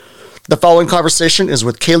The following conversation is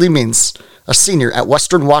with Kailey Means, a senior at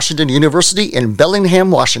Western Washington University in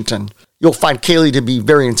Bellingham, Washington. You'll find Kailey to be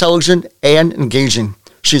very intelligent and engaging.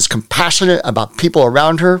 She's compassionate about people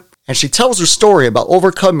around her, and she tells her story about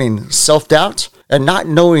overcoming self-doubt and not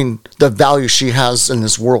knowing the value she has in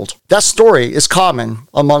this world. That story is common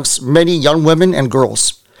amongst many young women and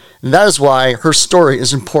girls. And that is why her story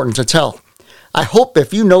is important to tell. I hope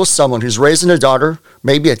if you know someone who's raising a daughter,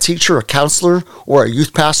 maybe a teacher, a counselor, or a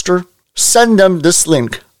youth pastor, send them this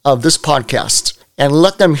link of this podcast and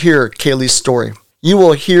let them hear Kailey's story. You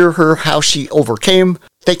will hear her how she overcame.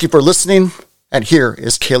 Thank you for listening, and here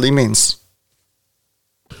is Kailey Means.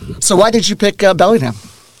 So why did you pick Bellingham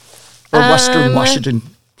or Western Washington?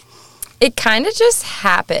 It kind of just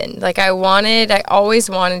happened. Like I always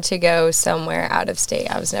wanted to go somewhere out of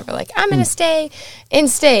state. I was never like, I'm going to stay in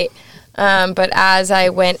state. But as I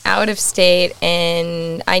went out of state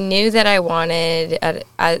and I knew that I wanted, at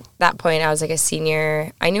that point I was like a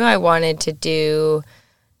senior, I knew I wanted to do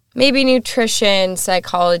maybe nutrition,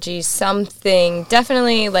 psychology, something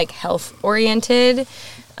definitely like health oriented.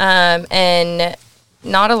 And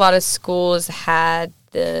not a lot of schools had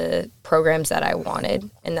the programs that I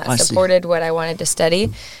wanted and that supported what I wanted to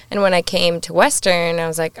study. And when I came to Western, I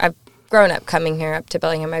was like, I've grown up coming here up to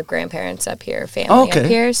Bellingham. I have grandparents up here, family up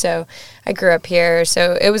here. So I grew up here.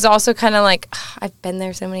 So it was also kind of like, I've been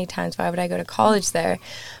there so many times. Why would I go to college there?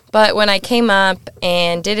 But when I came up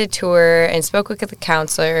and did a tour and spoke with the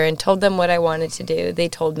counselor and told them what I wanted to do, they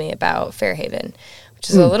told me about Fairhaven, which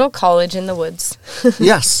is a little college in the woods.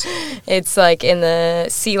 Yes. It's like in the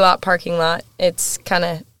C-lot parking lot. It's kind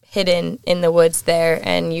of hidden in the woods there,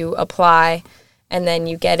 and you apply and then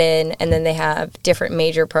you get in, and then they have different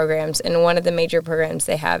major programs. And one of the major programs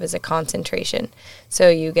they have is a concentration. So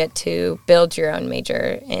you get to build your own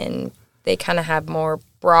major, and they kind of have more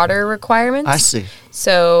broader requirements. I see.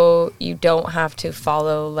 So you don't have to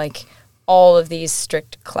follow, like, all of these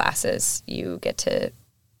strict classes. You get to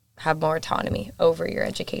have more autonomy over your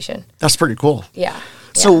education. That's pretty cool. Yeah.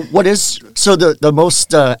 So the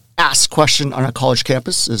most asked question on a college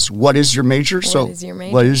campus is, what is your major?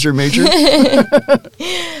 What is your major?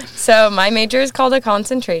 So my major is called a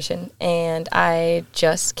concentration, and I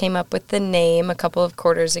just came up with the name a couple of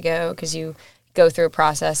quarters ago because you go through a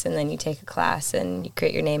process and then you take a class and you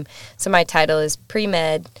create your name. So my title is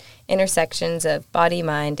Pre-Med, Intersections of Body,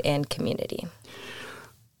 Mind, and Community.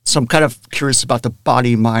 So I'm kind of curious about the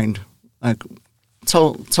body, mind. Like,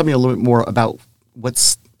 tell me a little bit more about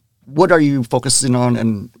what are you focusing on,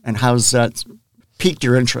 and how's that piqued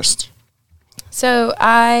your interest? So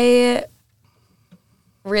I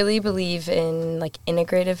really believe in like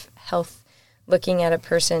integrative health, looking at a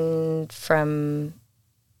person from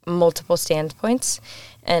multiple standpoints,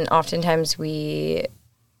 and oftentimes we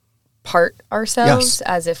part ourselves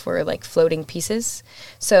as if we're like floating pieces.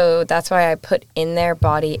 So that's why I put in there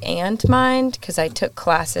body and mind, because I took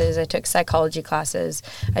classes. I took psychology classes.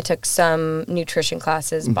 I took some nutrition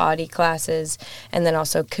classes, body classes, and then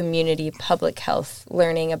also community public health,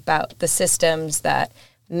 learning about the systems that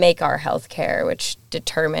make our health care, which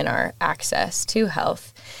determine our access to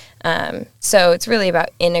health. So it's really about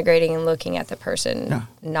integrating and looking at the person,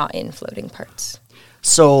 not in floating parts.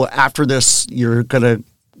 So after this, you're going to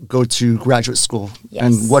go to graduate school. Yes.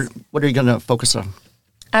 And what are you going to focus on?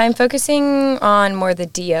 I'm focusing on more the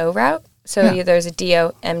DO route. So there's a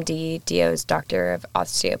DO, MD. DO is Doctor of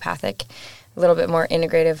Osteopathic, a little bit more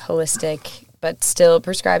integrative, holistic, but still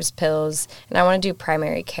prescribes pills. And I want to do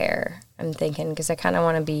primary care, I'm thinking, because I kind of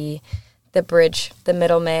want to be the bridge, the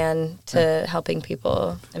middleman to helping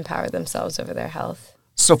people empower themselves over their health.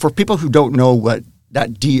 So for people who don't know what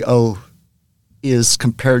that DO is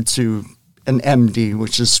compared to an MD,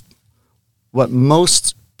 which is what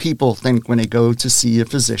most people think when they go to see a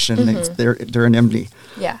physician, they're an MD.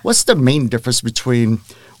 Yeah. What's the main difference between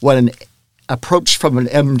what an approach from an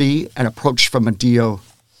MD and approach from a DO?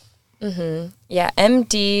 Yeah,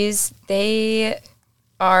 MDs, they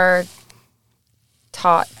are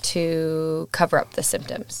taught to cover up the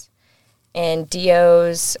symptoms. And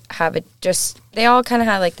DOs have they all kind of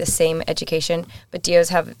have like the same education, but DOs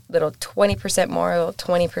have little 20% more, a little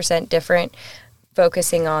 20% different,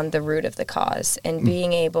 focusing on the root of the cause and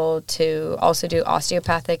being able to also do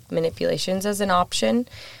osteopathic manipulations as an option,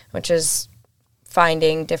 which is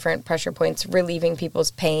finding different pressure points, relieving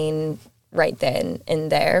people's pain right then and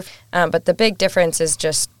there. But the big difference is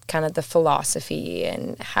just kind of the philosophy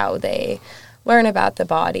and how they learn about the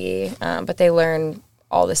body, but they learn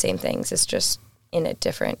all the same things. It's just in a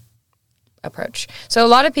different approach. So a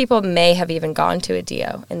lot of people may have even gone to a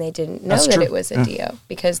DO and they didn't know that it was a DO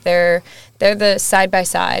because they're the side by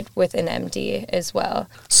side with an MD as well.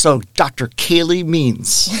 So Dr. Kailey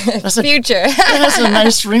Means. That's Future. It has a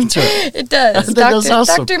nice ring to it. It does.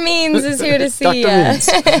 Dr. Means is here to see you. I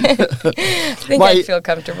think I'd feel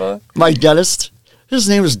comfortable. My dentist, his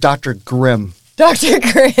name is Dr. Grimm. Dr.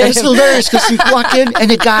 Grimm. It's hilarious because you walk in and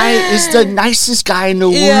the guy is the nicest guy in the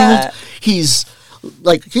world. He's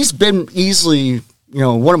been easily,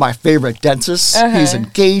 one of my favorite dentists. He's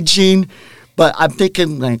engaging. But I'm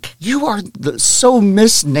thinking, like, you are so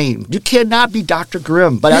misnamed. You cannot be Dr.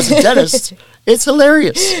 Grimm. But as a dentist, it's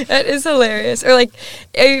hilarious. That is hilarious. Or, like,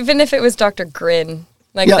 even if it was Dr. Grin,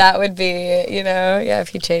 that would be,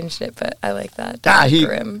 if you changed it. But I like that. Dr.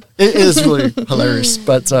 Grimm. It is really hilarious.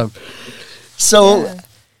 But,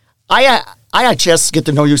 I had a chance to get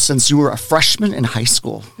to know you since you were a freshman in high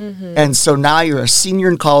school. Mm-hmm. And so now you're a senior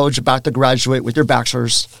in college, about to graduate with your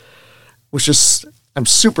bachelor's, which is, I'm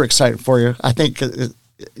super excited for you. I think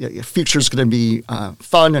your future is going to be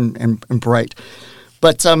fun and bright.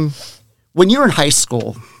 But when you were in high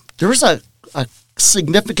school, there was a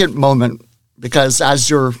significant moment because as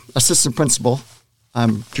your assistant principal,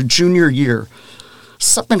 your junior year,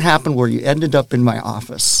 something happened where you ended up in my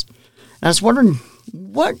office. And I was wondering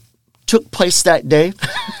what took place that day.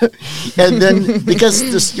 And then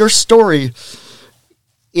because your story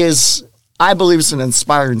is, I believe it's an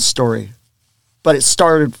inspiring story, but it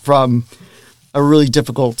started from a really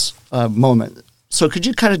difficult moment. So could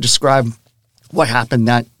you kind of describe what happened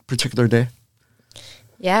that particular day?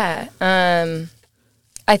 Yeah.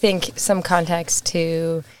 I think some context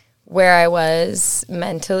to where I was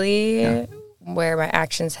mentally, where my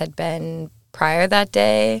actions had been prior that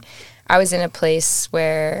day. I was in a place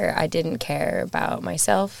where I didn't care about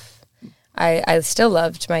myself. I still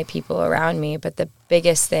loved my people around me, but the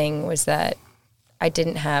biggest thing was that I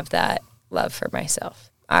didn't have that love for myself.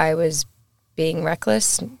 I was being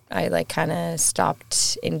reckless. I kind of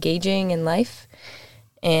stopped engaging in life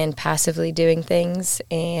and passively doing things.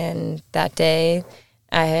 And that day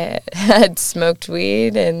I had smoked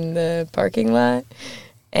weed in the parking lot.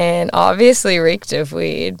 And obviously reeked of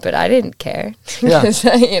weed, but I didn't care. Because,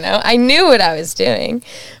 I knew what I was doing,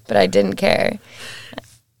 but I didn't care.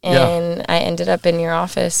 And I ended up in your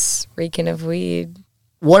office reeking of weed.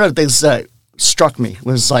 One of the things that struck me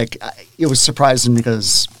was it was surprising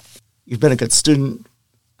because you've been a good student.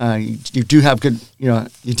 You do have good,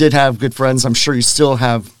 you did have good friends. I'm sure you still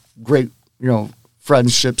have great,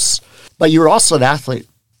 friendships. But you were also an athlete.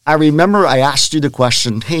 I remember I asked you the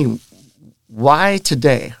question, hey, why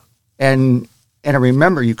today? And I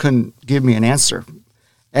remember you couldn't give me an answer.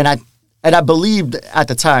 And I believed at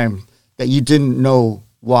the time that you didn't know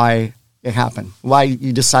why it happened, why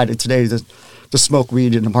you decided today to smoke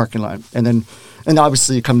weed in the parking lot. And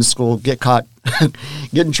obviously you come to school, get caught,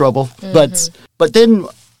 get in trouble. Mm-hmm. But then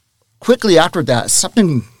quickly after that,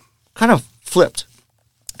 something kind of flipped.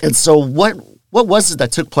 And so what was it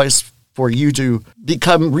that took place for you to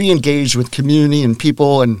become re-engaged with community and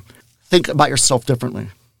people and think about yourself differently?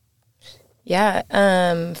 Yeah,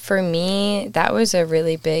 for me, that was a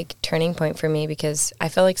really big turning point for me because I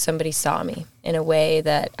felt like somebody saw me in a way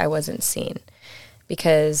that I wasn't seen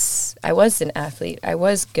because I was an athlete. I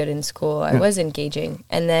was good in school. I was engaging.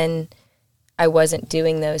 And then I wasn't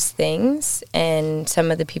doing those things. And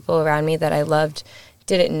some of the people around me that I loved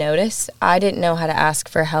didn't notice. I didn't know how to ask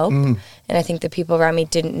for help. And I think the people around me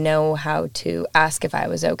didn't know how to ask if I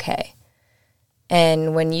was okay.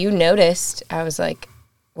 And when you noticed, I was like,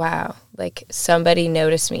 wow, somebody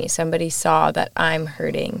noticed me. Somebody saw that I'm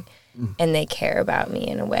hurting and they care about me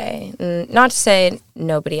in a way. And not to say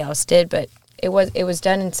nobody else did, but it was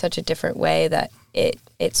done in such a different way that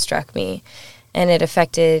it struck me. And it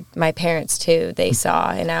affected my parents too. They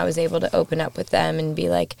saw, and I was able to open up with them and be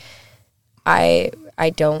like, I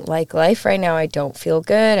don't like life right now. I don't feel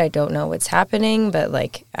good. I don't know what's happening, but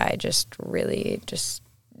I just really just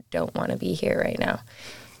don't want to be here right now.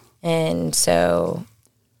 And so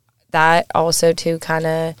that also too kind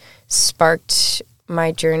of sparked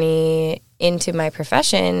my journey into my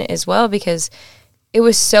profession as well, because it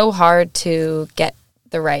was so hard to get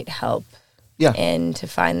the right help and to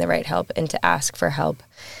find the right help and to ask for help.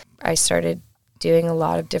 I started doing a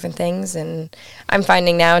lot of different things, and I'm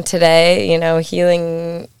finding now today,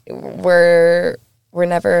 healing, we're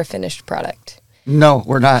never a finished product. No,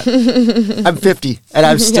 we're not. I'm 50, and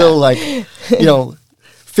I'm still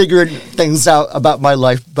figuring things out about my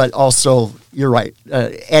life, but also, you're right.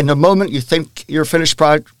 And the moment you think you're a finished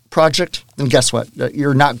project, then guess what?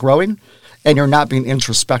 You're not growing, and you're not being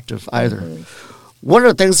introspective either. Mm-hmm. One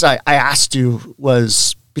of the things I asked you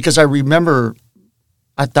was, because I remember,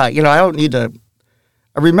 I thought, I don't need to.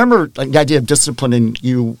 I remember like the idea of disciplining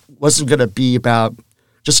you wasn't going to be about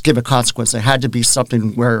just give a consequence. It had to be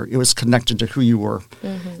something where it was connected to who you were.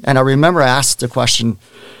 Mm-hmm. And I remember I asked the question,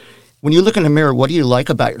 when you look in the mirror, what do you like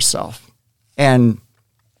about yourself? And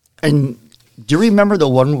do you remember the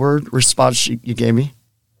one word response you gave me?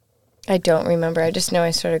 I don't remember. I just know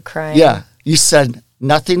I started crying. Yeah. You said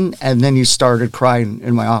nothing, and then you started crying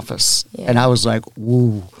in my office. Yeah. And I was like,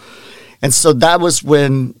 woo. And so that was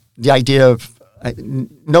when the idea of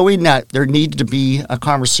knowing that there needed to be a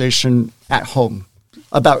conversation at home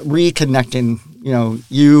about reconnecting,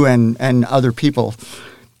 you and other people.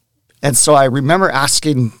 And so I remember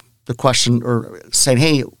asking the question or saying,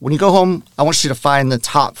 hey, when you go home, I want you to find the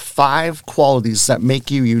top 5 qualities that make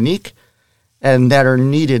you unique and that are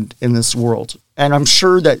needed in this world. And I'm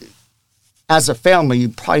sure that as a family, you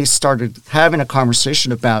probably started having a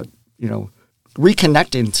conversation about,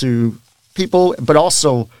 reconnecting to people, but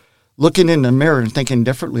also looking in the mirror and thinking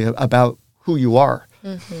differently about who you are.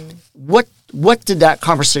 Mm-hmm. What did that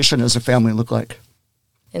conversation as a family look like?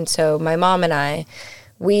 And so my mom and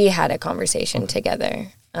we had a conversation together,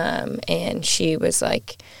 and she was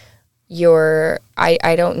like,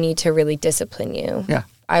 I don't need to really discipline you. Yeah.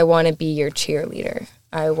 I want to be your cheerleader.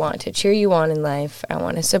 I want to cheer you on in life. I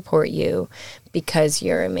want to support you because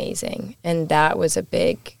you're amazing. And that was a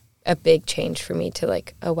big change for me to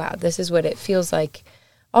like, oh, wow, this is what it feels like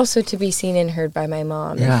also to be seen and heard by my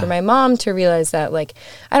mom. Yeah. And for my mom to realize that, like,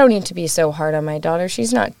 I don't need to be so hard on my daughter.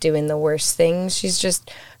 She's not doing the worst things. She's just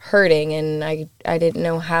hurting, and I didn't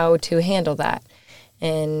know how to handle that.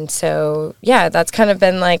 And so, yeah, that's kind of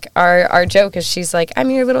been, like, our joke is she's like, I'm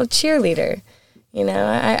your little cheerleader.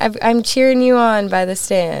 I'm cheering you on by the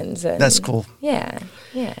stands. And that's cool. Yeah.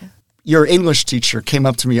 Your English teacher came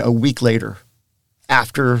up to me a week later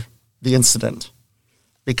after the incident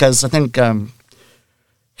because I think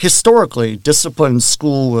historically, discipline in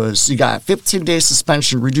school was you got 15-day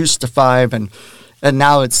suspension reduced to 5, and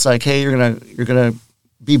now it's like, hey, you're gonna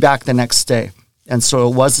be back the next day, and so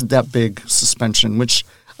it wasn't that big suspension, which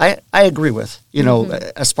I agree with.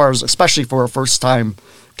 As far as especially for a first time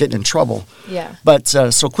getting in trouble. Yeah. But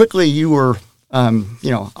so quickly you were,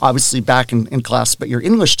 obviously back in class. But your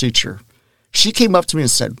English teacher, she came up to me and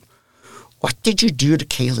said, "What did you do to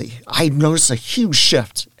Kailey? I noticed a huge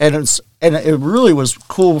shift," and it really was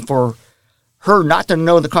cool for her not to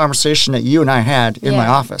know the conversation that you and I had in my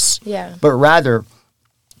office. Yeah. But rather,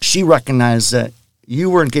 she recognized that you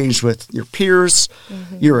were engaged with your peers,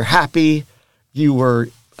 mm-hmm. you were happy, you were,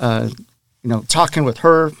 talking with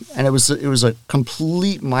her, and it was a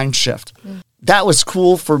complete mind shift. Mm-hmm. That was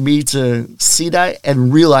cool for me to see that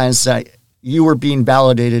and realize that you were being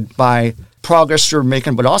validated by progress you were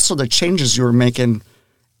making, but also the changes you were making,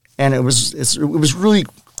 and it was really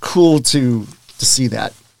cool to see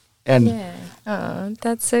that. And yeah, oh,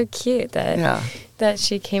 that's so cute that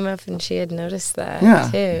she came up and she had noticed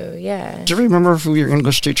that too. Yeah. Do you remember who your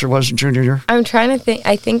English teacher was in junior year? I'm trying to think.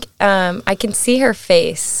 I think I can see her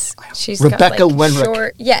face. She's Rebecca got, like, Wenrick.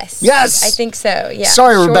 Short, yes, I think so. Yeah.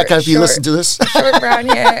 Sorry, Rebecca, if you listen to this. Short brown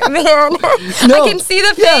hair, man. No, I can see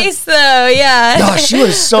the face though. Yeah. No, she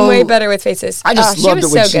was so. I'm way better with faces. I just loved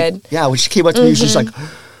it when she. Good. Yeah, when she came up to me, she was like,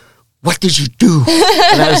 "What did you do?"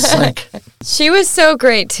 And I was like, she was so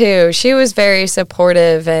great too. She was very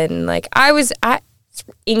supportive, and like I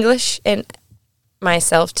English and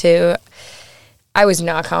myself too. I was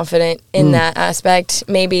not confident in that aspect.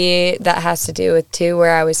 Maybe that has to do with too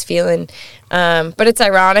where I was feeling. But it's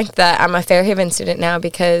ironic that I'm a Fairhaven student now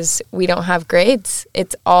because we don't have grades.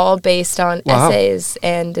 It's all based on essays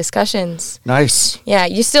and discussions. Nice. Yeah,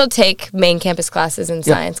 you still take main campus classes and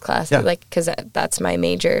science classes, like because that's my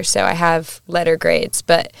major. So I have letter grades.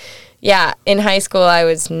 But yeah, in high school I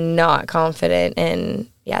was not confident, and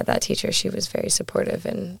yeah, that teacher, she was very supportive,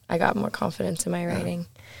 and I got more confidence in my writing.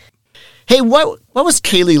 Hey, what was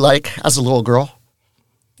Kailey like as a little girl?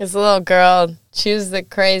 As a little girl, she was the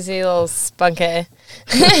crazy little spunky,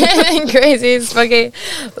 crazy spunky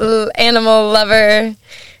animal lover,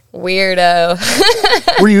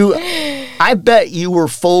 weirdo. Were you? I bet you were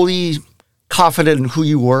fully confident in who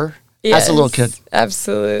you were as a little kid.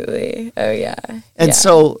 Absolutely. Oh yeah. And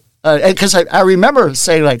so, because I remember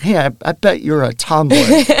saying like, "Hey, I bet you're a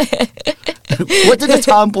tomboy." What did a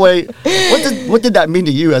tomboy? What did that mean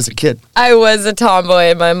to you as a kid? I was a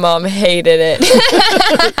tomboy, and my mom hated it.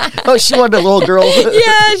 Oh, she wanted a little girl.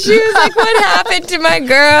 Yeah, she was like, "What happened to my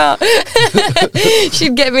girl?"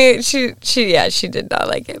 She'd get me. She did not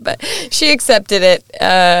like it, but she accepted it.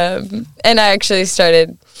 And I actually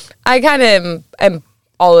started. I kind of am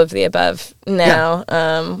all of the above now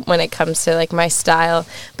when it comes to like my style.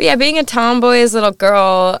 But yeah, being a tomboy as a little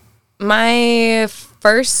girl, my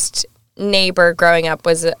first neighbor growing up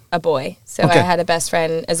was a boy. So I had a best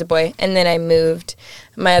friend as a boy, and then I moved.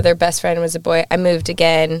 My other best friend was a boy. I moved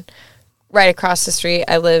again right across the street.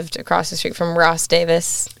 I lived across the street from Ross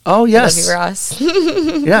Davis. Oh, yes. Love you, Ross.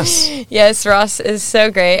 Yes. Yes, Ross is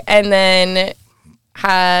so great. And then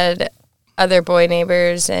had other boy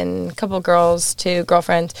neighbors and a couple girls too,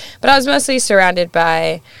 girlfriends. But I was mostly surrounded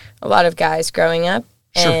by a lot of guys growing up.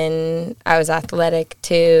 Sure. And I was athletic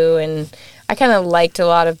too. And I kind of liked a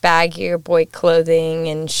lot of baggier boy clothing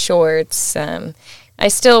and shorts. I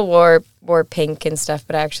still wore pink and stuff,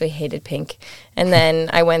 but I actually hated pink. And then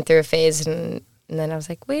I went through a phase, and then I was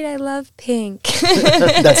like, wait, I love pink.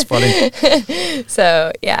 That's funny.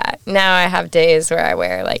 So, yeah, now I have days where I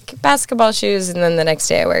wear, like, basketball shoes, and then the next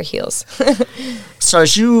day I wear heels. So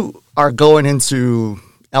as you are going into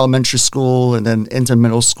elementary school and then into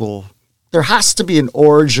middle school, there has to be an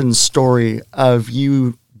origin story of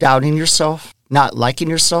you doubting yourself, not liking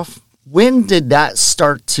yourself. When did that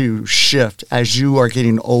start to shift as you are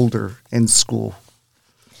getting older in school?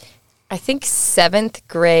 I think 7th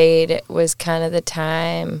grade was kind of the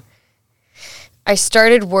time I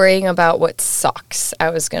started worrying about what socks I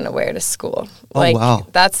was going to wear to school. Wow.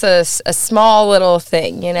 That's a small little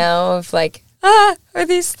thing, you know, of like, are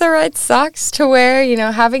these the right socks to wear? You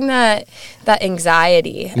know, having that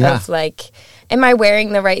anxiety of like, am I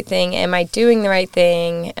wearing the right thing? Am I doing the right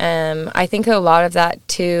thing? I think a lot of that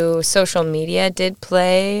too, social media did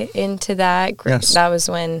play into that. Yes. That was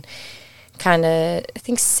when I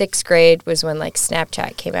think 6th grade was when like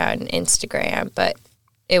Snapchat came out and Instagram, but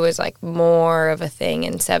it was like more of a thing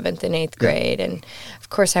in 7th and 8th grade. And of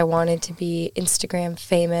course I wanted to be Instagram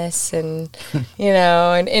famous and, you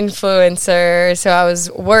know, an influencer. So I was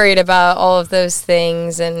worried about all of those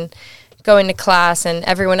things and going to class and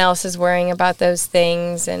everyone else is worrying about those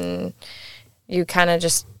things. And you kind of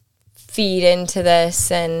just feed into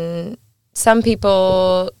this. And some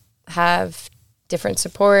people have different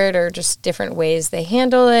support or just different ways they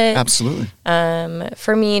handle it. Absolutely.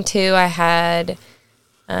 For me too, I had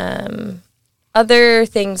other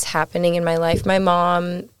things happening in my life. My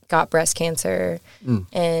mom got breast cancer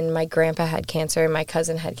and my grandpa had cancer and my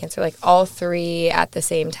cousin had cancer, like all three at the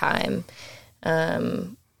same time.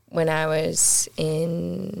 When I was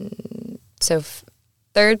in,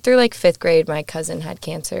 third through like 5th grade, my cousin had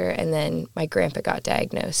cancer, and then my grandpa got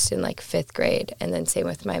diagnosed in like 5th grade, and then same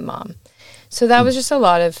with my mom. So that was just a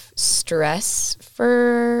lot of stress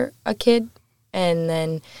for a kid. And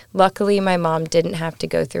then luckily my mom didn't have to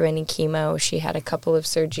go through any chemo. She had a couple of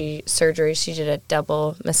surgeries. She did a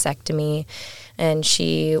double mastectomy and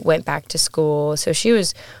she went back to school. So she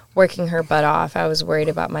was working her butt off. I was worried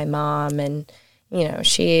about my mom, and you know,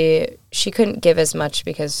 she couldn't give as much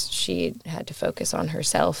because she had to focus on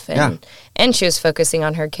herself, and she was focusing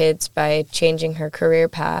on her kids by changing her career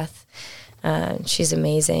path. She's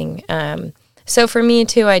amazing. So for me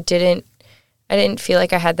too, I didn't feel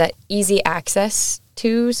like I had that easy access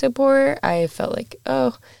to support. I felt like,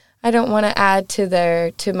 I don't want to add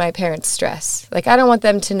to my parents' stress. Like, I don't want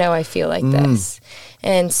them to know I feel like this.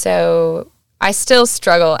 And so I still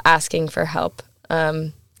struggle asking for help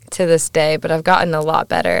to this day, but I've gotten a lot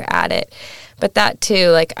better at it. But that too,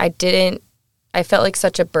 like, I felt like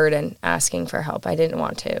such a burden asking for help. I didn't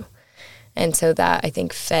want to. And so that, I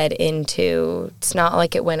think, fed into, it's not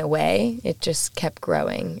like it went away. It just kept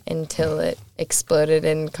growing until it exploded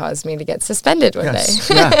and caused me to get suspended one day.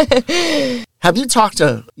 Yeah. Have you talked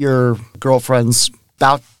to your girlfriends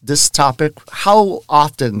about this topic? How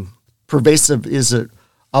often pervasive is it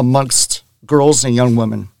amongst girls and young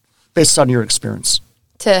women, based on your experience?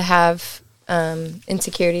 To have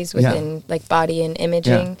insecurities within, like, body and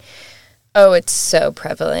imaging? Oh, it's so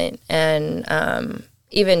prevalent. And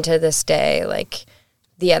even to this day, like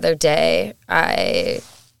the other day, I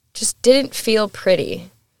just didn't feel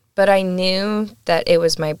pretty, but I knew that it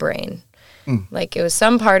was my brain. Like, it was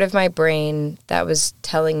some part of my brain that was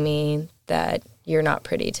telling me that you're not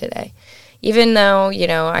pretty today. Even though, you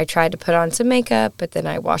know, I tried to put on some makeup, but then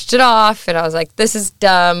I washed it off and I was like, this is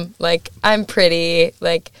dumb. Like, I'm pretty.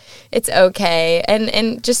 Like, it's okay.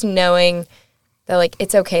 And just knowing that, like,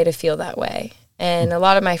 it's okay to feel that way. And a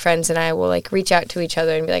lot of my friends and I will, like, reach out to each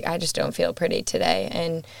other and be like, I just don't feel pretty today.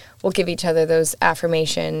 And we'll give each other those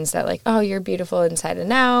affirmations that, like, oh, you're beautiful inside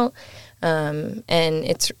and out. And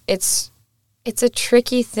it's a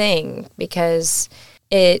tricky thing because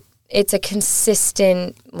it's a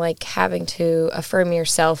consistent, like, having to affirm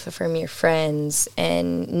yourself, affirm your friends,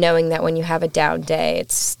 and knowing that when you have a down day,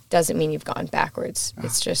 it doesn't mean you've gone backwards.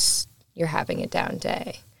 It's just you're having a down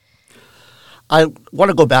day. I want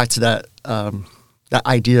to go back to that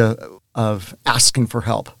idea of asking for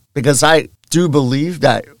help, because I do believe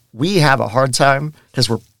that we have a hard time because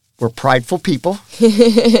we're prideful people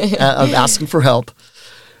of asking for help.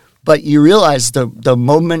 But you realize the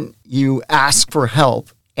moment you ask for help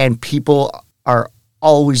and people are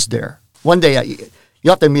always there. One day, you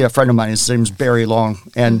have to meet a friend of mine. His name's Barry Long.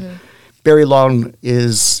 And Barry Long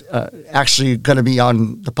is actually going to be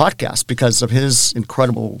on the podcast because of his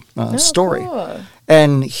incredible story. Cool.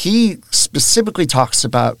 And he specifically talks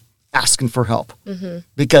about asking for help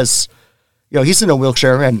because, he's in a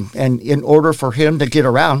wheelchair, and in order for him to get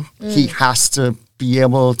around, he has to be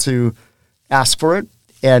able to ask for it.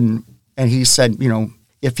 And he said,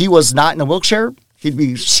 if he was not in a wheelchair, he'd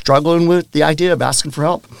be struggling with the idea of asking for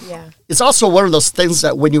help. Yeah. It's also one of those things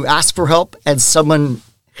that when you ask for help and someone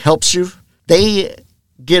helps you, they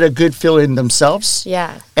get a good feeling themselves.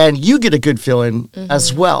 Yeah. And you get a good feeling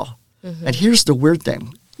as well. And here's the weird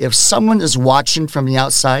thing. If someone is watching from the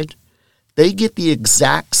outside, they get the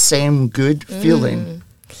exact same good feeling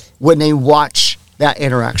when they watch that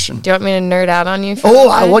interaction. Do you want me to nerd out on you?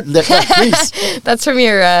 I want that, please. That's from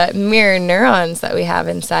your mirror neurons that we have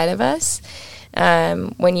inside of us.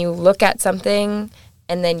 When you look at something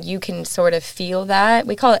and then you can sort of feel that,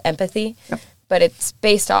 we call it empathy. Yep. But it's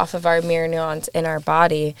based off of our mirror neurons in our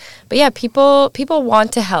body. But yeah, people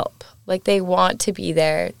want to help. Like, they want to be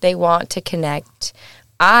there. They want to connect.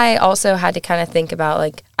 I also had to kind of think about,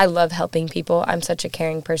 like, I love helping people. I'm such a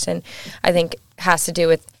caring person. I think it has to do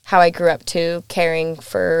with how I grew up too, caring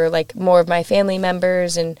for, like, more of my family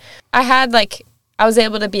members. And I was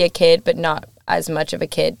able to be a kid, but not as much of a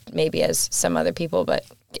kid maybe as some other people. But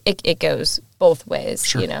it goes both ways,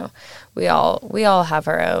 Sure. We all have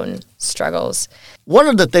our own struggles. One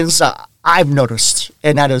of the things that I've noticed,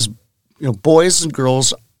 and that is, boys and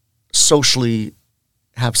girls socially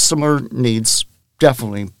have similar needs,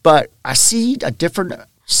 definitely, but I see a different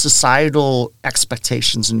societal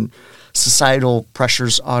expectations and societal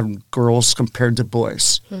pressures on girls compared to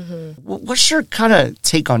boys. What's your kind of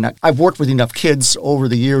take on that? I've worked with enough kids over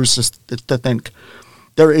the years to think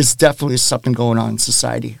there is definitely something going on in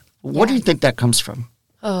society. What do you think that comes from?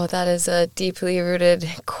 Oh, that is a deeply rooted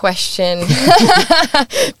question.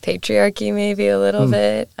 Patriarchy, maybe a little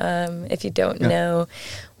bit. If you don't know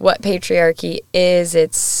what patriarchy is,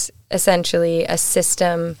 it's essentially a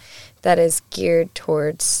system that is geared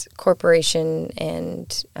towards corporation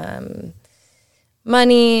and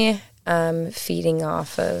money, feeding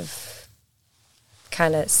off of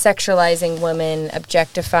kind of sexualizing women,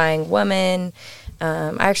 objectifying women.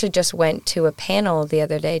 I actually just went to a panel the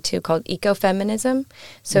other day, too, called Ecofeminism.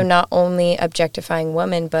 So not only objectifying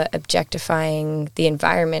women, but objectifying the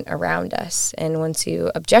environment around us. And once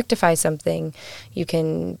you objectify something, you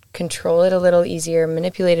can control it a little easier,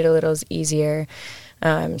 manipulate it a little easier.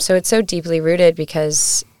 So it's so deeply rooted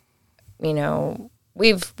because,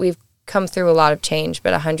 we've come through a lot of change.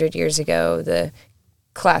 But 100 years ago, the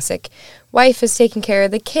classic wife is taking care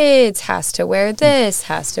of the kids, has to wear this,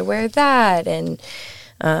 has to wear that. And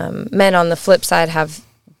men on the flip side have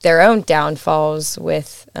their own downfalls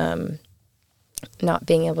with not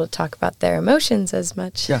being able to talk about their emotions as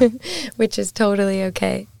much, which is totally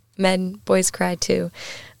okay. Boys cry too.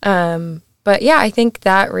 But yeah, I think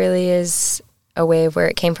that really is a way of where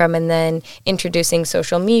it came from. And then introducing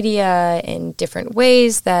social media in different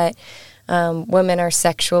ways that women are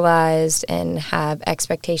sexualized and have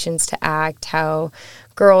expectations to act, how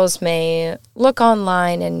girls may look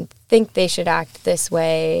online and think they should act this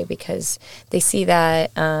way because they see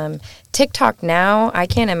that. TikTok now, I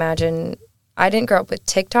can't imagine. I didn't grow up with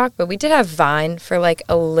TikTok, but we did have Vine for like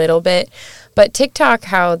a little bit. But TikTok,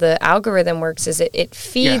 how the algorithm works is it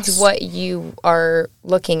feeds what you are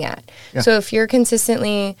looking at. Yeah. So if you're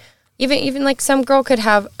consistently, even like some girl could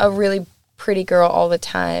have a really pretty girl all the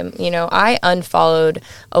time. I unfollowed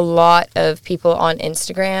a lot of people on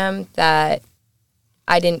Instagram that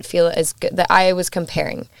I didn't feel as good, that I was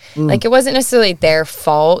comparing. Like, it wasn't necessarily their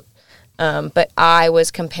fault, but I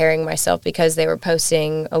was comparing myself because they were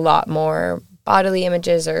posting a lot more bodily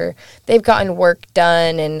images or they've gotten work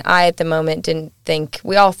done, and I at the moment didn't think,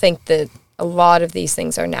 we all think that a lot of these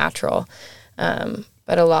things are natural, but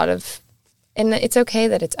and it's okay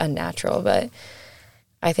that it's unnatural, but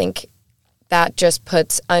I think that just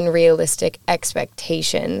puts unrealistic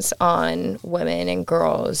expectations on women and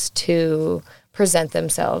girls to present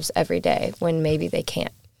themselves every day when maybe they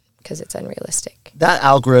can't because it's unrealistic. That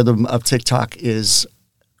algorithm of TikTok is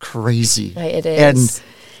crazy. It is. And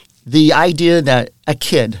the idea that a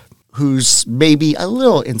kid who's maybe a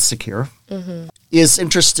little insecure is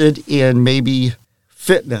interested in maybe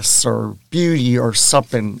fitness or beauty or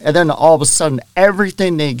something. And then all of a sudden,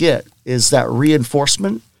 everything they get is that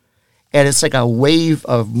reinforcement. And it's like a wave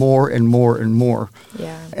of more and more and more.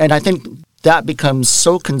 Yeah. And I think that becomes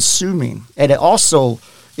so consuming. And it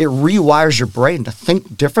rewires your brain to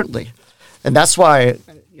think differently. And that's why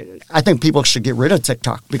I think people should get rid of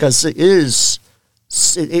TikTok, because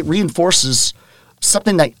it reinforces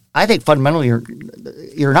something that I think fundamentally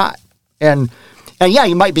you're not. And yeah,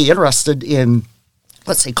 you might be interested in,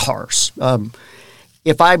 let's say, cars.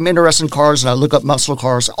 If I'm interested in cars and I look up muscle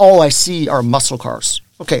cars, all I see are muscle cars.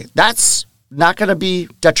 Okay, that's not going to be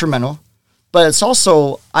detrimental, but it's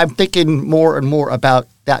also, I'm thinking more and more about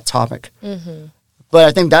that topic. Mm-hmm. But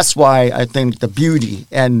I think that's why I think the beauty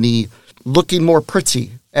and the looking more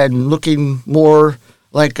pretty and looking more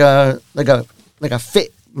like a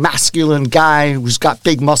fit, masculine guy who's got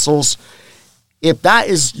big muscles, if that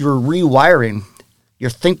is your rewiring,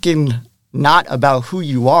 you're thinking not about who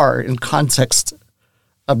you are in context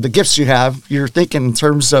of the gifts you have. You're thinking in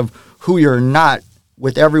terms of who you're not,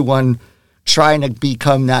 with everyone trying to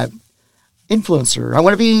become that influencer. I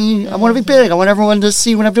want to be big. I want everyone to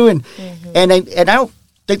see what I'm doing. Mm-hmm. And I don't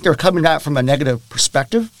think they're coming at it from a negative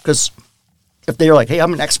perspective, because if they're like, hey,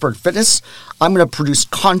 I'm an expert in fitness, I'm going to produce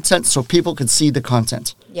content so people can see the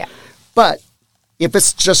content. Yeah. But if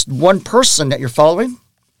it's just one person that you're following,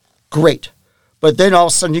 great. But then all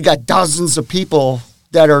of a sudden you got dozens of people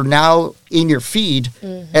that are now in your feed,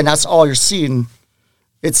 mm-hmm. and that's all you're seeing.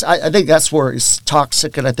 I think that's where it's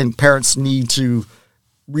toxic, and I think parents need to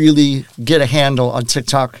really get a handle on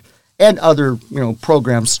TikTok and other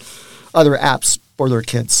programs, other apps for their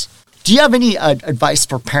kids. Do you have any advice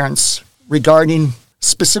for parents regarding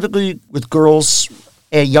specifically with girls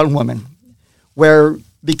and young women,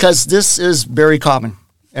 because this is very common,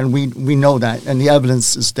 and we know that, and the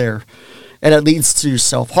evidence is there, and it leads to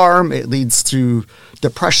self-harm, it leads to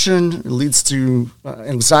depression, it leads to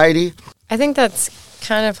anxiety? I think that's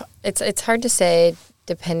kind of, it's hard to say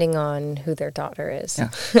depending on who their daughter is.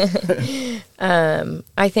 Yeah.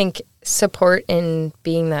 I think support in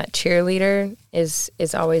being that cheerleader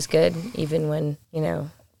is always good, even when,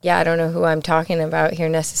 I don't know who I'm talking about here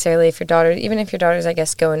necessarily. Even if your daughter's, I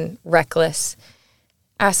guess, going reckless,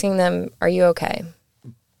 asking them, are you okay?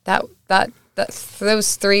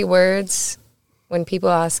 Those 3 words, when people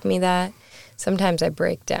ask me that, sometimes I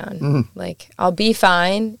break down. Mm-hmm. Like, I'll be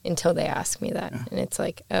fine until they ask me that. Yeah. And it's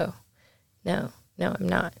like, oh, no, I'm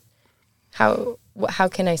not. How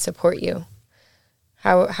can I support you?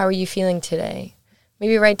 How are you feeling today?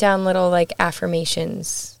 Maybe write down little,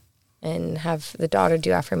 affirmations and have the daughter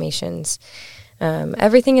do affirmations.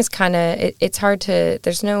 Everything is kind of, it's hard to,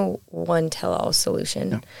 there's no one tell-all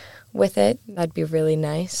solution with it. That'd be really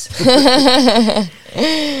nice.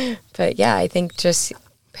 But yeah, I think just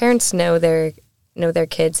parents know their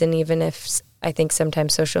kids, and even if I think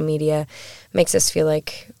sometimes social media makes us feel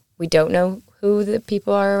like we don't know who the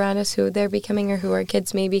people are around us, who they're becoming, or who our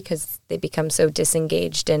kids may be, because they become so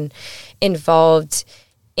disengaged and involved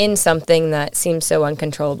in something that seems so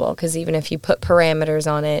uncontrollable. Because even if you put parameters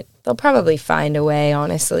on it, they'll probably find a way,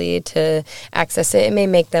 honestly, to access it. It may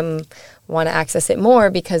make them want to access it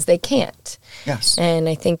more because they can't. Yes. And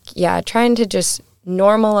I think, trying to just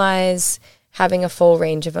normalize having a full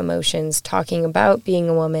range of emotions, talking about being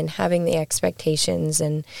a woman, having the expectations,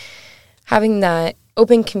 and having that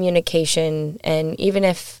open communication. And even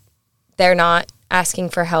if they're not asking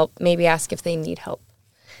for help, maybe ask if they need help.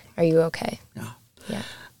 Are you okay? Yeah.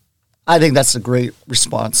 I think that's a great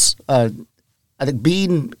response. I think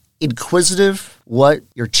being inquisitive what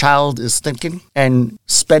your child is thinking and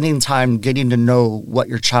spending time getting to know what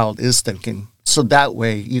your child is thinking, so that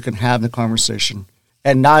way you can have the conversation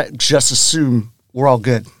and not just assume we're all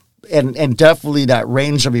good. And definitely that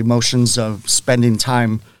range of emotions of spending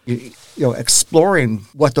time, exploring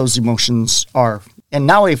what those emotions are. And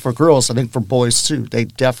not only for girls, I think for boys too. They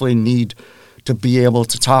definitely need to be able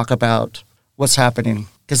to talk about what's happening.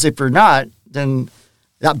 Because if you're not, then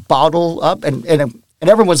that bottle up, and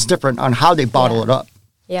everyone's different on how they bottle it up.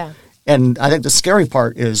 Yeah. And I think the scary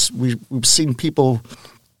part is we've seen people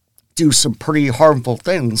do some pretty harmful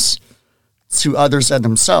things to others and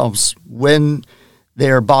themselves when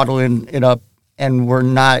they're bottling it up and we're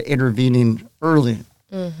not intervening early.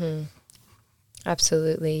 Mm-hmm.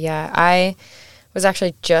 Absolutely, yeah. I was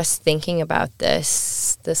actually just thinking about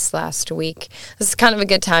this last week. This is kind of a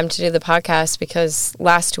good time to do the podcast because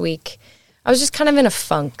last week I was just kind of in a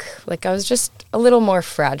funk. I was just a little more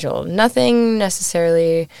fragile. Nothing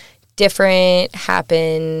necessarily different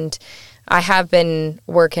happened. I have been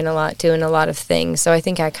working a lot, doing a lot of things, so I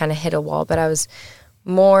think I kind of hit a wall, but I was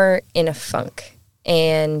more in a funk.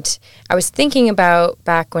 And I was thinking about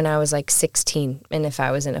back when I was like 16 and if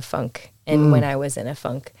I was in a funk and when I was in a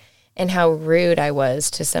funk and how rude I was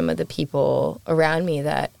to some of the people around me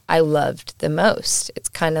that I loved the most. It's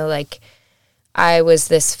kind of like I was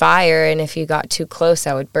this fire, and if you got too close,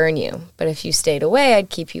 I would burn you. But if you stayed away, I'd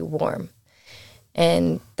keep you warm.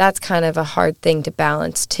 And that's kind of a hard thing to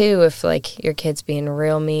balance too, if like your kid's being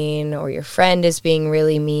real mean or your friend is being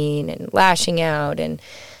really mean and lashing out and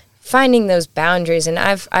finding those boundaries. And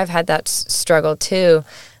I've had that struggle too,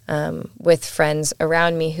 with friends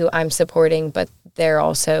around me who I'm supporting, but they're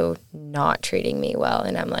also not treating me well.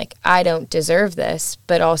 And I'm like, I don't deserve this,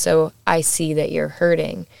 but also I see that you're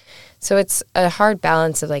hurting. So it's a hard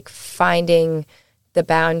balance of like finding the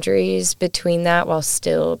boundaries between that while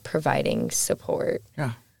still providing support.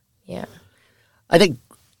 Yeah. Yeah. I think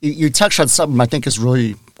you touched on something I think is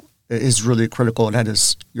really critical, and that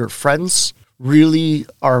is your friends really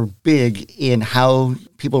are big in how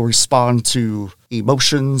people respond to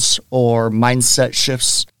emotions or mindset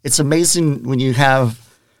shifts. It's amazing when you have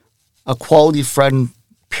a quality friend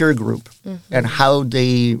peer group and how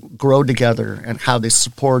they grow together and how they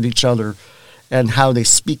support each other and how they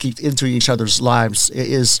speak into each other's lives. It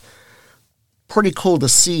is pretty cool to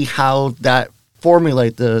see how that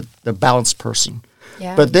formulate the balanced person.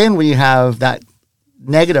 Yeah. But then when you have that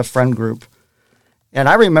negative friend group, and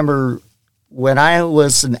I remember when I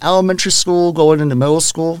was in elementary school going into middle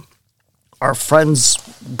school, our friends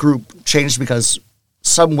group changed because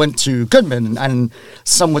some went to Goodman and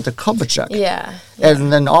some went to Kovacic. Yeah.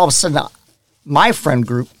 And then all of a sudden, my friend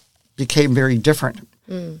group became very different.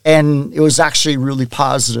 And it was actually really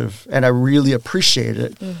positive, and I really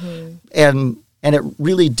appreciated it. And it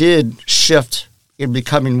really did shift in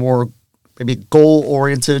becoming more maybe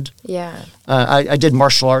goal-oriented. Yeah. I did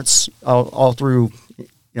martial arts all through,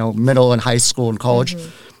 middle and high school and college.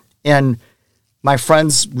 And my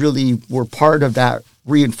friends really were part of that,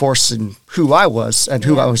 reinforcing who I was and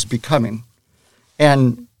who I was becoming.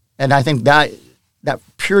 And I think that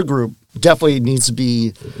peer group definitely needs to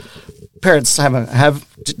be, parents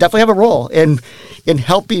definitely have a role in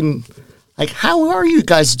helping, like, how are you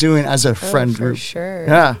guys doing as a friend group? For sure.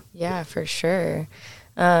 Yeah. Yeah, for sure.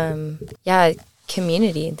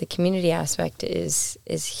 Community. The community aspect is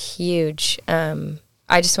huge.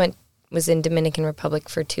 I just was in Dominican Republic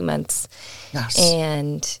for 2 months. Yes.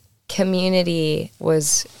 And community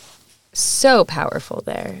was so powerful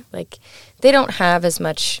there. Like, they don't have as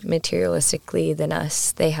much materialistically than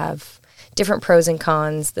us. They have different pros and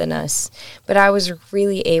cons than us. But I was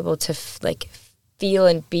really able to feel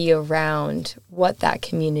and be around what that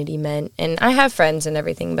community meant. And I have friends and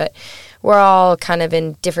everything, but we're all kind of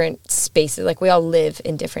in different spaces. Like, we all live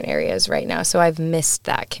in different areas right now. So I've missed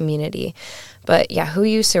that community. But yeah, who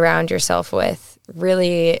you surround yourself with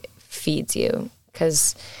really feeds you,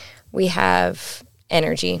 because we have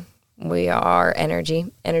energy. We are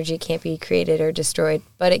energy. Energy can't be created or destroyed,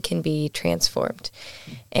 but it can be transformed.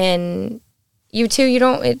 And you too,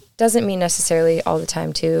 it doesn't mean necessarily all the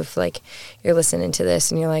time too, if like you're listening to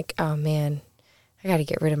this and you're like, oh man, I got to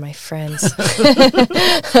get rid of my friends. Just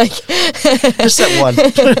that one.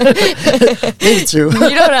 Maybe two.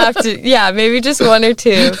 You don't have to. Yeah, maybe just one or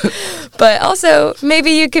two. But also,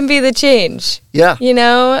 maybe you can be the change. Yeah.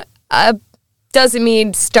 Doesn't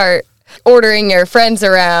mean start ordering your friends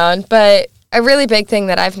around, but a really big thing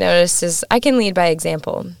that I've noticed is I can lead by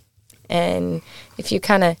example. And if you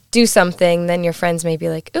kind of do something, then your friends may be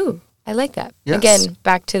like, ooh, I like that. Yes. Again,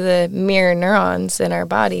 back to the mirror neurons in our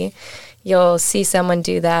body. You'll see someone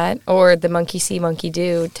do that, or the monkey see, monkey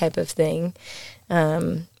do type of thing.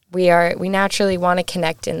 We naturally want to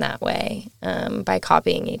connect in that way by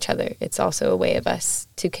copying each other. It's also a way of us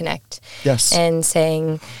to connect. Yes. And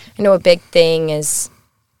saying, I know a big thing is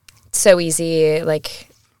so easy, like,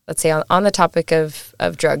 let's say on the topic of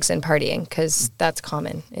drugs and partying, because that's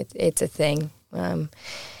common. It's a thing.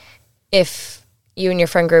 If you and your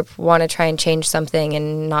friend group want to try and change something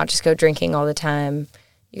and not just go drinking all the time,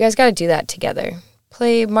 you guys got to do that together.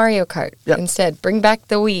 Play Mario Kart instead. Bring back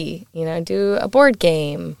the Wii. Do a board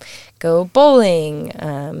game. Go bowling.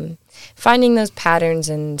 Finding those patterns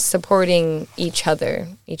and supporting each other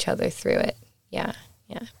through it. Yeah,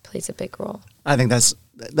 plays a big role. I think that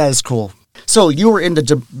is cool. So you were in the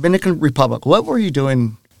Dominican Republic. What were you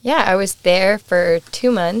doing? Yeah, I was there for 2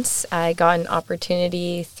 months. I got an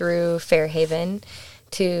opportunity through Fairhaven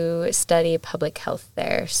to study public health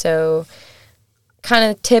there. So kind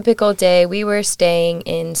of typical day, we were staying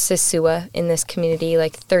in Sosua in this community,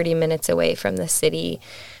 like 30 minutes away from the city,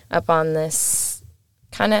 up on this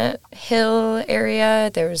kind of hill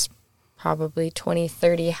area. There was probably 20,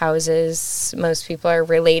 30 houses. Most people are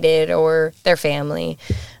related or their family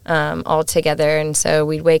all together. And so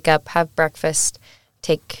we'd wake up, have breakfast,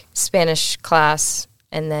 take Spanish class,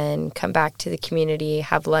 and then come back to the community,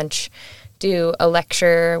 have lunch, do a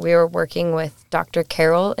lecture. We were working with Dr.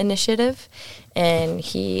 Carroll Initiative, and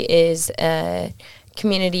he is a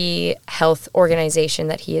community health organization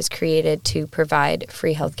that he has created to provide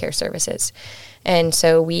free healthcare services. And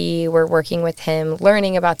so we were working with him,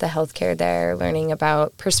 learning about the healthcare there, learning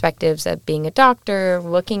about perspectives of being a doctor,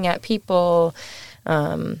 looking at people.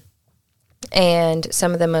 And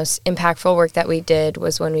some of the most impactful work that we did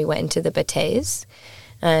was when we went into the Batays.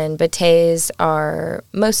 And Batays are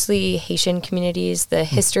mostly Haitian communities. The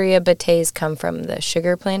history of Batays come from the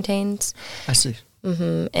sugar plantains. I see.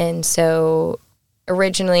 And so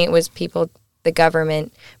originally it was people, the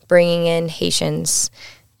government, bringing in Haitians,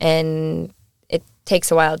 and it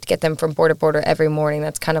takes a while to get them from border to border every morning.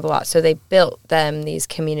 That's kind of a lot. So they built them, these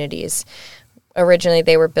communities. Originally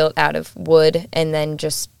they were built out of wood and then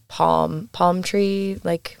just palm tree,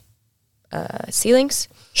 like ceilings.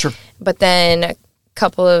 Sure. But then a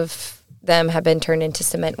couple of them have been turned into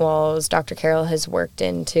cement walls. Dr. Carroll has worked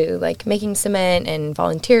into like making cement, and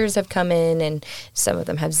volunteers have come in, and some of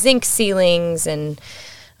them have zinc ceilings, and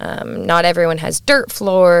not everyone has dirt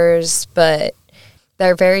floors, but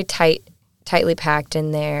they're very tightly packed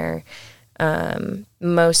in there.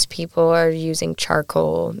 Most people are using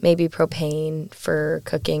charcoal, maybe propane for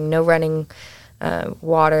cooking. No running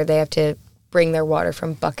water. They have to bring their water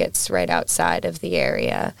from buckets right outside of the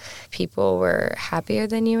area. People were happier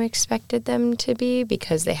than you expected them to be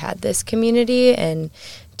because they had this community, and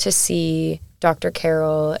to see Dr.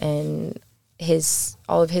 Carroll and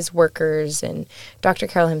all of his workers, and Dr.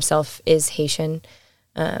 Carroll himself is Haitian,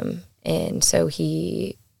 and so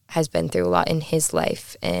he has been through a lot in his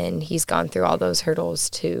life, and he's gone through all those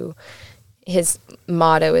hurdles. His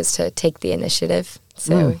motto is to take the initiative.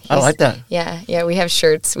 So I like that. Yeah, we have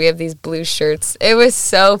shirts. We have these blue shirts. It was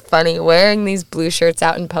so funny wearing these blue shirts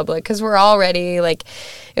out in public because we're already like,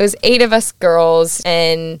 it was 8 of us girls,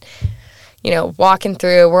 and walking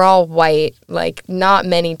through, we're all white, like not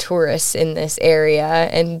many tourists in this area,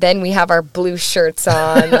 and then we have our blue shirts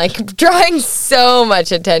on, like drawing so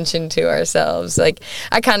much attention to ourselves. Like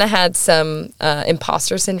I kind of had some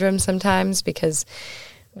imposter syndrome sometimes because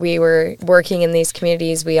we were working in these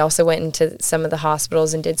communities. We also went into some of the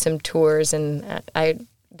hospitals and did some tours, and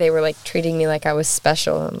they were like treating me like I was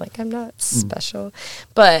special. I'm like, I'm not special,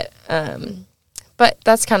 but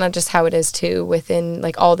that's kind of just how it is too. Within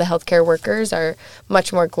like all the healthcare workers are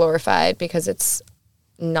much more glorified because it's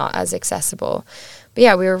not as accessible. But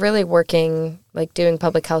yeah, we were really working, like doing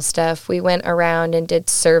public health stuff. We went around and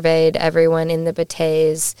surveyed everyone in the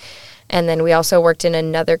Batays. And then we also worked in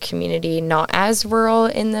another community, not as rural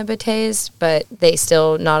in the Batays, but they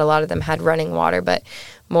still, not a lot of them had running water, but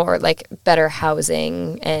more like better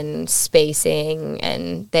housing and spacing,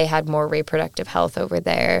 and they had more reproductive health over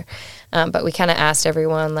there. But we kind of asked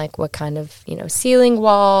everyone like what kind of, ceiling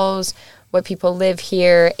walls, what people live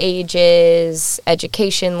here, ages,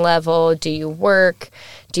 education level, do you work,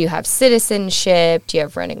 do you have citizenship, do you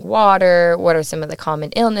have running water, what are some of the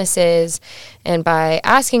common illnesses? And by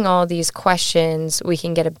asking all these questions, we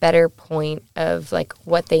can get a better point of like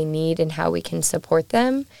what they need and how we can support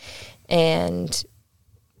them, and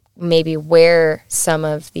maybe where some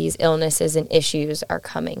of these illnesses and issues are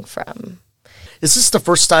coming from. Is this the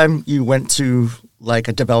first time you went to like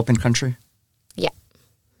a developing country?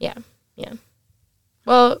 Yeah.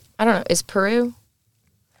 Well, I don't know. Is Peru?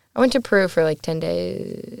 I went to Peru for like 10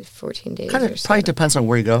 days, 14 days. Kind of probably depends on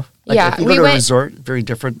where you go. Like yeah, if you go to a resort, very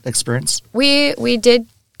different experience. We did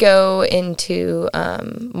go into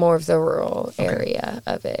more of the rural area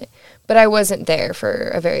of it, but I wasn't there for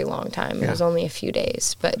a very long time. Yeah. It was only a few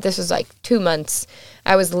days, but this was like 2 months.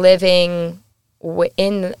 I was living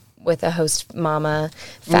with a host Mama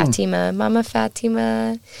Fatima,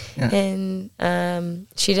 yeah. And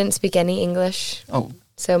she didn't speak any English. Oh.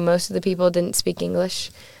 So most of the people didn't speak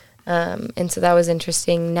English. And so that was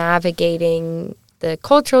interesting, navigating the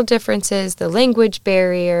cultural differences, the language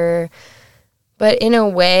barrier. But in a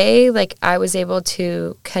way, like I was able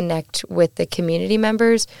to connect with the community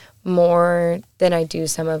members more than I do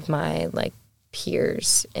some of my like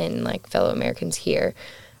peers and like fellow Americans here.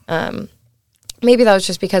 Maybe that was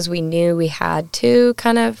just because we knew we had to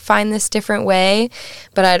kind of find this different way.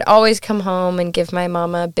 But I'd always come home and give my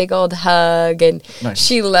mama a big old hug. And nice.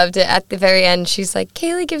 She loved it. At the very end, she's like,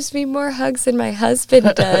 Kailey gives me more hugs than my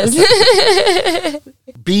husband does.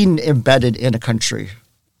 Being embedded in a country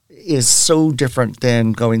is so different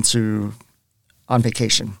than going on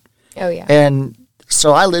vacation. Oh, yeah. And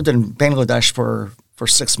So I lived in Bangladesh for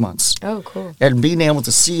 6 months. Oh, cool. And being able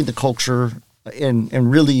to see the culture in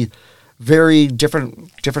really very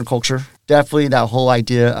different culture. Definitely that whole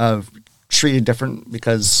idea of treated different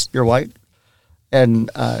because you're white. And,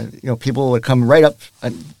 people would come right up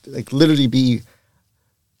and like literally be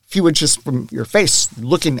a few inches from your face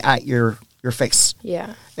looking at your face.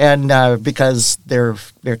 Yeah. And because they're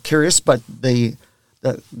curious, but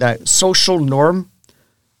that social norm,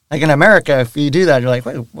 like in America, if you do that, you're like,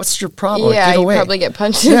 wait, what's your problem? Yeah, Get you away. probably get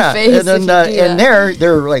punched in the face. And then and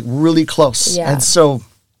they're like really close. Yeah. And so,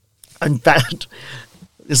 in fact,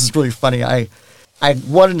 this is really funny. I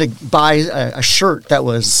wanted to buy a shirt that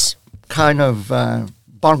was kind of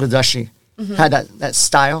Bangladeshi, had that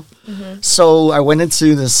style. So I went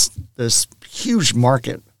into this huge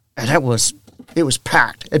market, and it was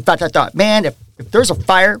packed. In fact, I thought, man, if there's a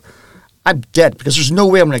fire, I'm dead because there's no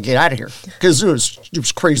way I'm going to get out of here because it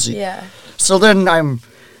was crazy. Yeah. So then I'm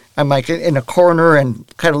like in a corner and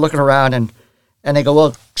kind of looking around and they go,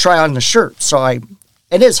 well, try on the shirt. So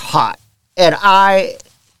it is hot and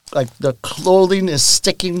the clothing is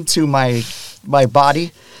sticking to my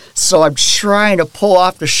body. So I'm trying to pull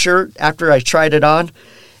off the shirt after I tried it on.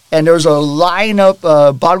 And there was a line of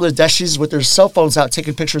Bangladeshis with their cell phones out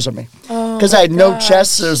taking pictures of me. Because I had no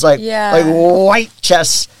chest. It was like white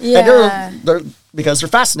chest. Yeah. And they're because they're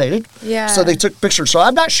fascinated. Yeah. So they took pictures. So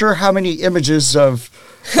I'm not sure how many images of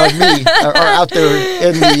me are out there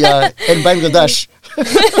in Bangladesh.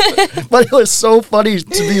 But it was so funny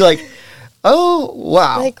to be like, oh,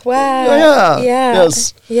 wow. Like, wow. Yeah.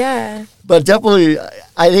 Yes. Yeah. But definitely,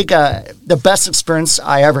 I think the best experience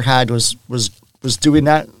I ever had was doing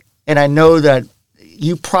that. And I know that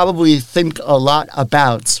you probably think a lot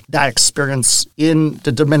about that experience in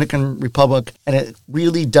the Dominican Republic, and it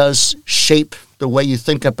really does shape the way you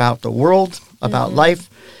think about the world, about life.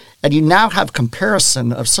 And you now have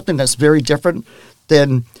comparison of something that's very different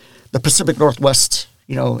than the Pacific Northwest,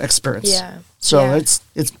 experience. Yeah. So it's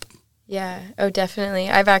Yeah. Oh, definitely.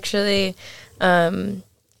 I've actually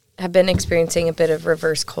have been experiencing a bit of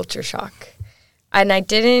reverse culture shock. And I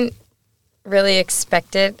didn't really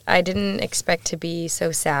expect it. I didn't expect to be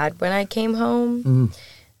so sad when I came home.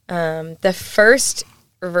 The first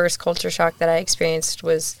reverse culture shock that I experienced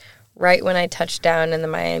was right when I touched down in the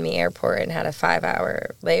Miami airport and had a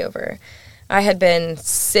 5-hour layover. I had been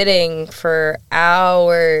sitting for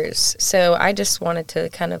hours, so I just wanted to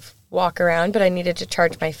kind of walk around, but I needed to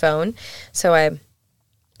charge my phone. So I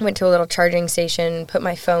went to a little charging station, put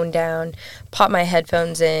my phone down, popped my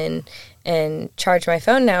headphones in, and charged my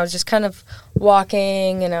phone. And I was just kind of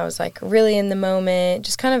walking, and I was like really in the moment,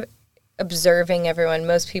 just kind of observing everyone.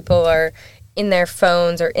 Most people are in their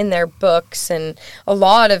phones or in their books, and a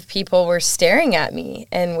lot of people were staring at me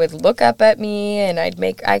and would look up at me, and I'd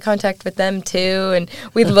make eye contact with them too, and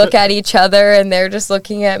we'd look at each other, and they're just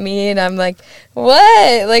looking at me, and I'm like,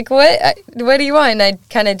 what? Like, what do you want? And I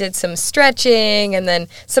kind of did some stretching, and then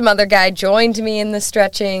some other guy joined me in the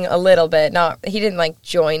stretching a little bit. He didn't like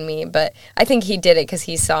join me, but I think he did it because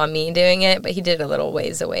he saw me doing it, but he did it a little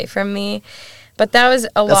ways away from me. But that was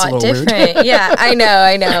a lot different. Yeah, I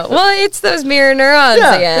know. Well, it's those mirror neurons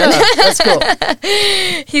again. Yeah, that's cool.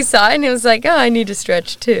 He saw it and he was like, oh, I need to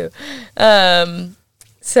stretch too.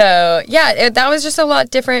 So, yeah, that was just a lot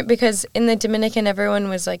different because in the Dominican, everyone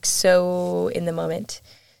was like so in the moment,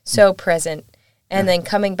 so present. And then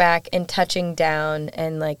coming back and touching down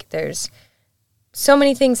and like there's so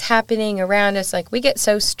many things happening around us. Like we get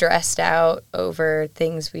so stressed out over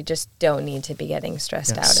things we just don't need to be getting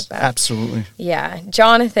stressed out about. Absolutely. Yeah.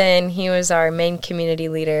 Jonathan, he was our main community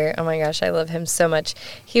leader. Oh my gosh, I love him so much.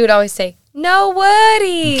 He would always say, no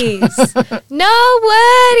worries. No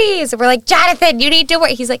worries. And we're like, Jonathan, you need to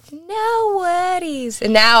worry. He's like, no worries.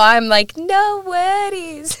 And now I'm like, no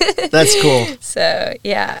worries. That's cool. So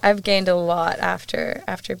yeah, I've gained a lot after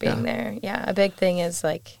being there. Yeah. A big thing is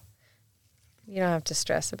like, you don't have to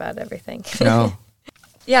stress about everything. No.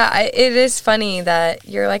 Yeah, it is funny that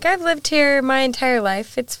you're like, I've lived here my entire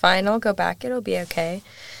life. It's fine. I'll go back. It'll be okay.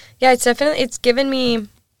 Yeah, it's given me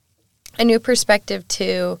a new perspective,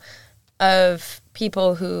 too, of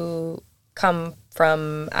people who come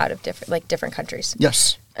from out of different countries.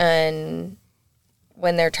 Yes. And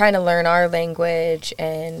when they're trying to learn our language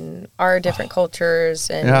and our different cultures,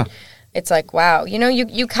 and it's like, wow,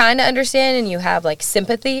 you kind of understand and you have, like,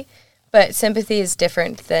 sympathy. But sympathy is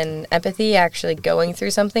different than empathy, actually going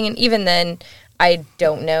through something. And even then, I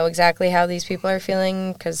don't know exactly how these people are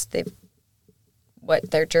feeling because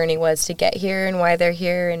what their journey was to get here and why they're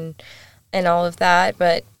here and all of that.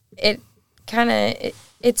 But it kind of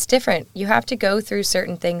it's different. You have to go through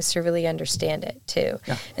certain things to really understand it too.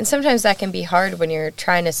 Yeah. And sometimes that can be hard when you're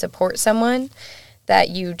trying to support someone that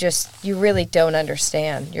you really don't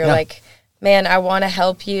understand. You're like, man, I want to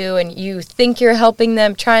help you, and you think you're helping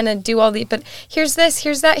them, trying to do all but here's this,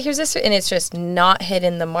 here's that, here's this, and it's just not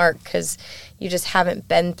hitting the mark because you just haven't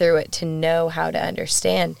been through it to know how to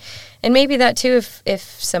understand. And maybe that too, if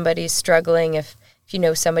somebody's struggling, if you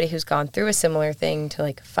know somebody who's gone through a similar thing, to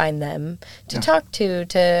like find them to talk to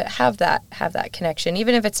have that connection,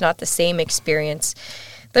 even if it's not the same experience.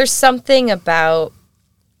 There's something about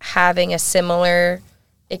having a similar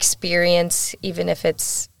experience, even if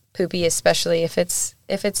it's poopy, especially if it's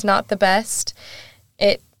not the best.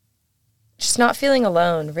 It just not feeling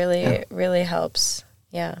alone really helps.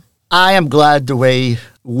 Yeah. I am glad the way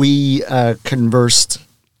we conversed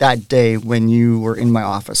that day when you were in my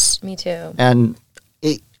office. Me too. And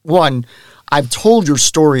I've told your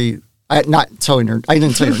story. I didn't tell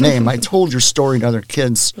your name. I told your story to other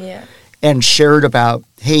kids. Yeah. And shared about,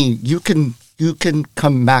 hey, you can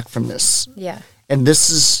come back from this. Yeah. And this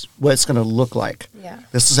is what it's going to look like. Yeah.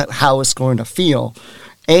 This is how it's going to feel.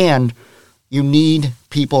 And you need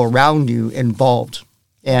people around you involved.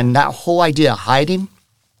 And that whole idea of hiding,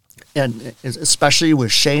 and especially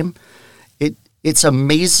with shame, it's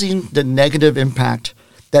amazing the negative impact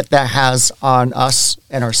that has on us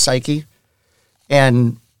and our psyche.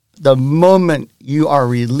 And the moment you are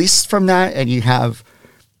released from that and you have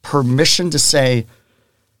permission to say,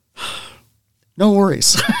 no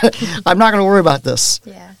worries. I'm not going to worry about this.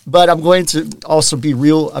 Yeah. But I'm going to also be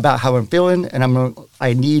real about how I'm feeling, and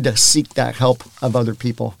I need to seek that help of other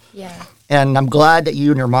people. Yeah. And I'm glad that you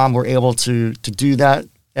and your mom were able to do that.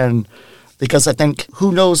 And because I think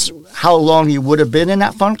who knows how long you would have been in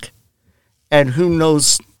that funk, and who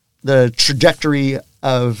knows the trajectory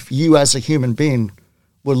of you as a human being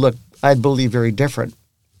would look, I believe, very different.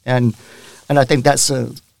 And I think that's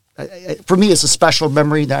for me, it's a special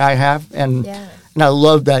memory that I have, and I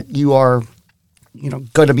love that you are,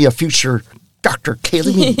 going to be a future Dr.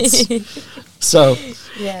 Kailey Means. So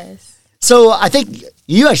yes. So I think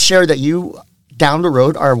you guys shared that you down the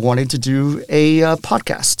road are wanting to do a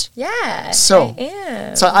podcast. Yeah. So I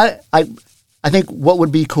am. So I think what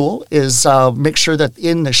would be cool is make sure that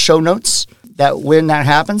in the show notes that when that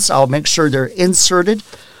happens, I'll make sure they're inserted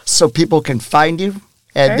so people can find you.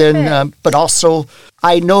 And then, but also,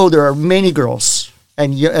 I know there are many girls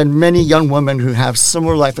and many young women who have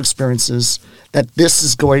similar life experiences that this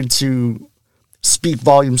is going to speak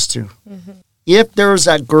volumes to. Mm-hmm. If there's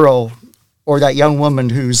that girl or that young woman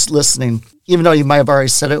who's listening, even though you might have already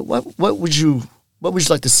said it, what would you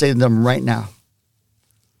like to say to them right now?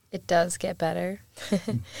 It does get better.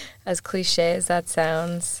 As cliche as that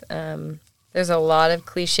sounds, there's a lot of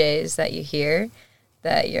cliches that you hear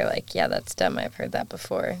that you're like, yeah, that's dumb. I've heard that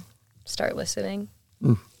before. Start listening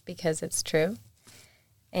because it's true.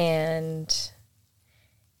 And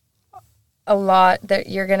a lot that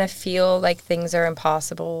you're going to feel like things are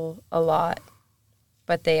impossible a lot,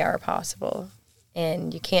 but they are possible.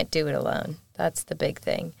 And you can't do it alone. That's the big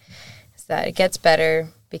thing, is that it gets better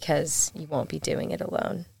because you won't be doing it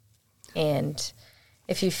alone. And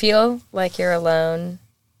if you feel like you're alone,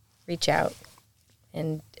 reach out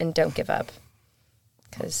and don't give up.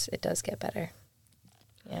 Because it does get better.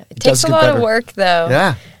 Yeah, it takes a lot of work, though.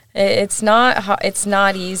 Yeah, it's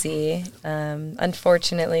not easy.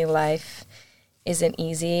 Unfortunately, life isn't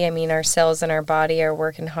easy. I mean, our cells in our body are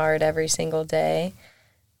working hard every single day,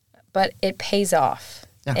 but it pays off,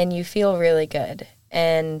 and you feel really good.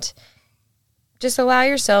 And just allow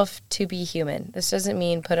yourself to be human. This doesn't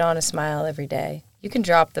mean put on a smile every day. You can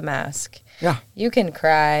drop the mask. Yeah, you can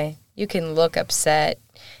cry. You can look upset.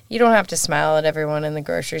 You don't have to smile at everyone in the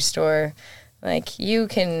grocery store. Like, you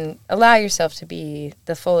can allow yourself to be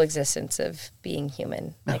the full existence of being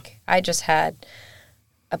human. Yeah. Like, I just had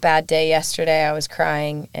a bad day yesterday. I was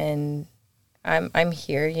crying, and I'm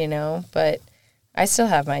here, but I still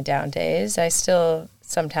have my down days. I still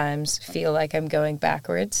sometimes feel like I'm going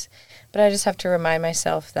backwards, but I just have to remind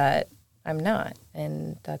myself that I'm not,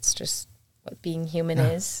 and that's just what being human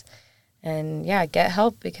is. And, get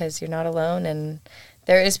help because you're not alone, and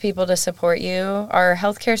there is people to support you. Our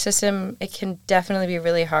healthcare system, it can definitely be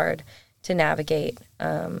really hard to navigate.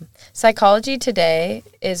 Psychology Today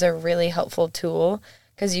is a really helpful tool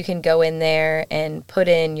because you can go in there and put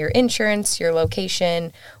in your insurance, your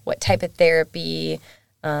location, what type of therapy,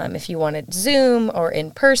 if you wanted Zoom or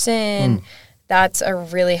in person. That's a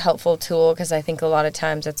really helpful tool because I think a lot of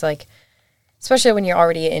times it's like, especially when you're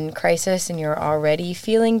already in crisis and you're already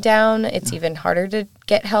feeling down, it's even harder to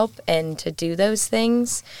get help and to do those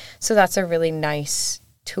things. So that's a really nice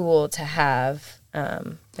tool to have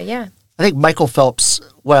But yeah. I think Michael Phelps,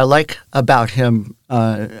 what I like about him,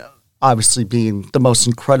 obviously being the most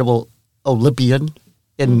incredible Olympian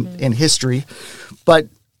in history, but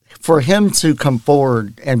for him to come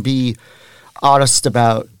forward and be honest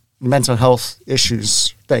about mental health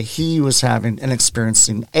issues that he was having and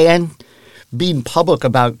experiencing and being public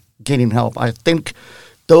about getting help, I think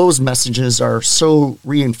those messages are so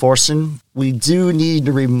reinforcing. We do need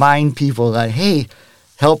to remind people that, hey,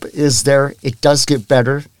 help is there. It does get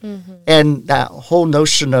better. And that whole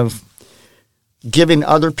notion of giving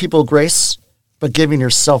other people grace, but giving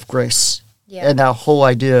yourself grace. Yeah. And that whole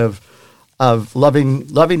idea of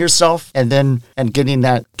loving yourself and getting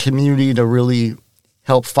that community to really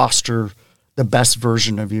help foster the best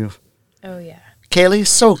version of you. Oh, yeah. Kailey,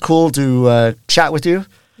 so cool to chat with you.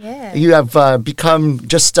 Yeah. You have become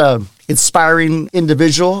just an inspiring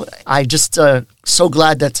individual. I just so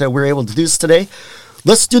glad that we're able to do this today.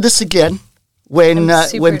 Let's do this again when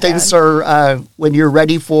things are when you're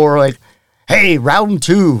ready for like, hey, round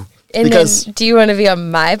 2. And because then, do you want to be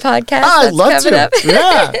on my podcast? I'd love to. Up?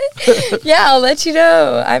 Yeah. Yeah, I'll let you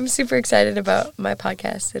know. I'm super excited about my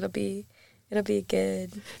podcast. It'll be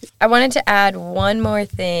good. I wanted to add one more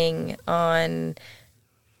thing on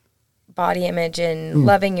body image and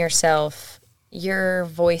loving yourself. Your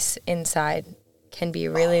voice inside can be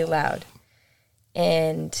really loud.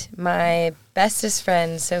 And my bestest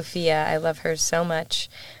friend, Sophia, I love her so much.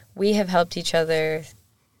 We have helped each other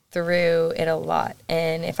through it a lot.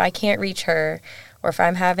 And if I can't reach her or if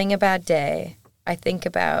I'm having a bad day, I think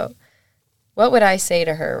about what would I say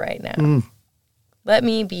to her right now? Let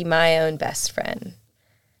me be my own best friend.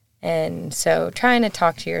 And so trying to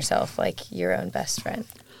talk to yourself like your own best friend.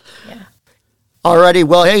 Yeah. Alrighty.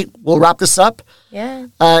 Well, hey, we'll wrap this up. Yeah.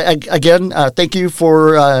 Again, thank you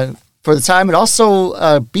for the time. And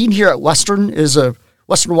also being here at Western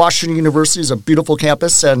Washington University is a beautiful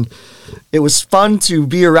campus, and it was fun to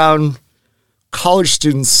be around college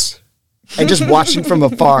students and just watching from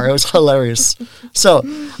afar. It was hilarious. So,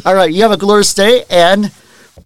 all right, you have a glorious day, and